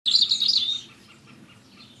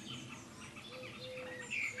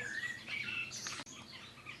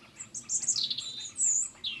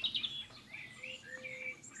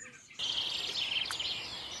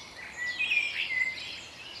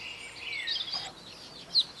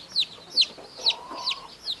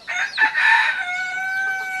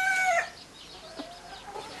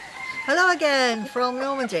again from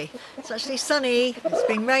Normandy. It's actually sunny, it's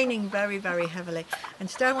been raining very, very heavily, and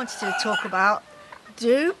today I wanted to talk about,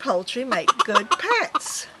 do poultry make good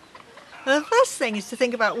pets? Well, the first thing is to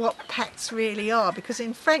think about what pets really are, because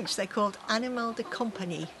in French they're called animaux de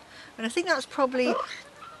compagnie, and I think that's probably,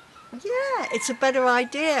 yeah, it's a better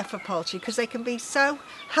idea for poultry because they can be so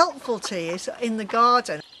helpful to you in the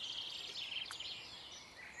garden.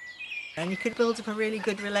 And you could build up a really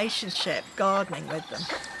good relationship gardening with them.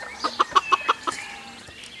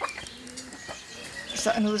 Is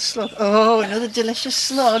that another slug? Oh, another delicious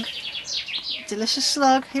slug. Delicious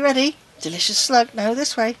slug. You ready? Delicious slug. No,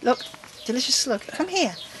 this way. Look. Delicious slug. Come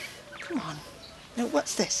here. Come on. No,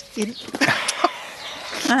 what's this?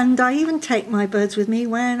 And I even take my birds with me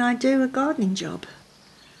when I do a gardening job.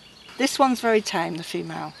 This one's very tame, the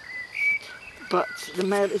female. But the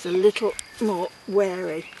male is a little more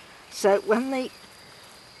wary. So when the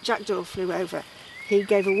jackdaw flew over, he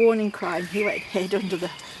gave a warning cry and he went and hid under the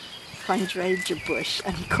hydrangea bush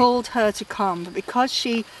and he called her to come, but because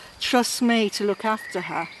she trusts me to look after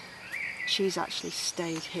her, she's actually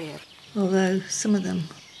stayed here. Although some of them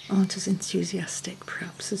aren't as enthusiastic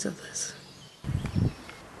perhaps as others.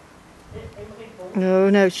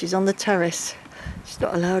 No, she's on the terrace. She's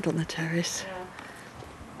not allowed on the terrace.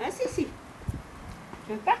 Ah, si.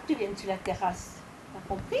 Je veux pas que tu viennes sur la terrasse. T'as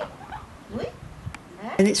compris? Oui.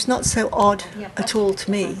 And it's not so odd at all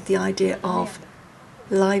to me, the idea of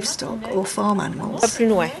livestock or farm animals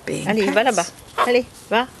being Allez, pets. va là-bas. Allez,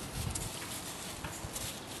 va.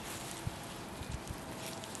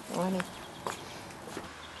 Allez.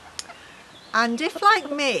 And if,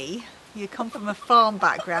 like me, you come from a farm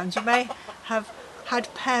background, you may have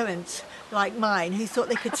had parents like mine who thought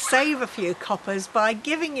they could save a few coppers by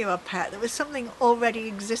giving you a pet that was something already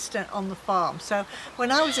existent on the farm. So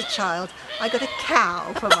when I was a child, I got a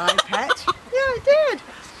cow for my pet. Yeah, I did.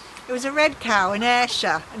 It was a red cow, an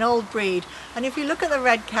Ayrshire, an old breed. And if you look at the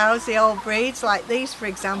red cows, the old breeds, like these for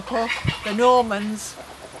example, the Normans,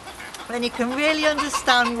 then you can really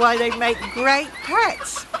understand why they make great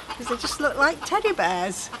pets, because they just look like teddy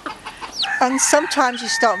bears. And sometimes you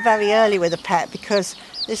start very early with a pet, because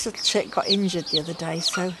this little chick got injured the other day,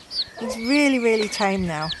 so he's really, really tame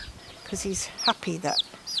now, because he's happy that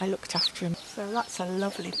I looked after him. So that's a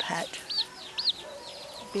lovely pet.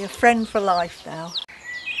 Be a friend for life now.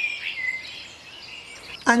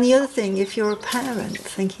 And the other thing, if you're a parent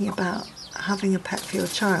thinking about having a pet for your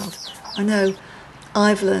child, I know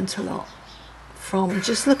I've learnt a lot from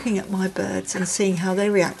just looking at my birds and seeing how they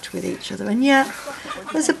react with each other. And yeah,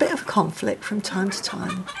 there's a bit of conflict from time to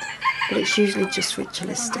time, but it's usually just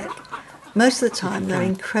ritualistic. Most of the time they're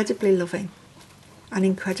incredibly loving and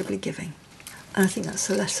incredibly giving. And I think that's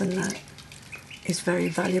a lesson that is very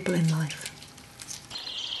valuable in life.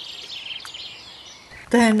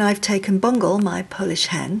 Then I've taken Bungle, my Polish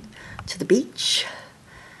hen, to the beach,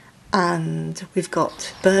 and we've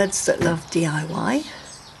got birds that love DIY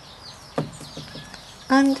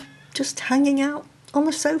and just hanging out on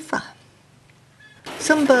the sofa.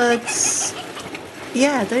 Some birds,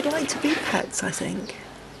 yeah, they'd like to be pets, I think.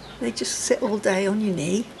 They just sit all day on your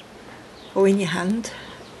knee or in your hand,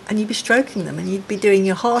 and you'd be stroking them and you'd be doing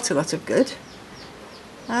your heart a lot of good,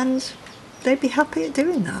 and they'd be happy at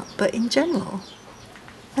doing that. But in general,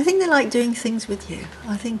 I think they like doing things with you.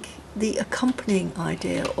 I think the accompanying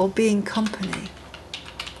idea, or being company,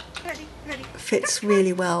 fits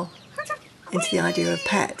really well into the idea of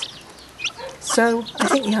pet. So I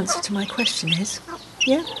think the answer to my question is,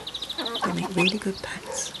 yeah, they make really good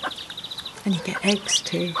pets. And you get eggs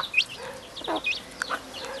too.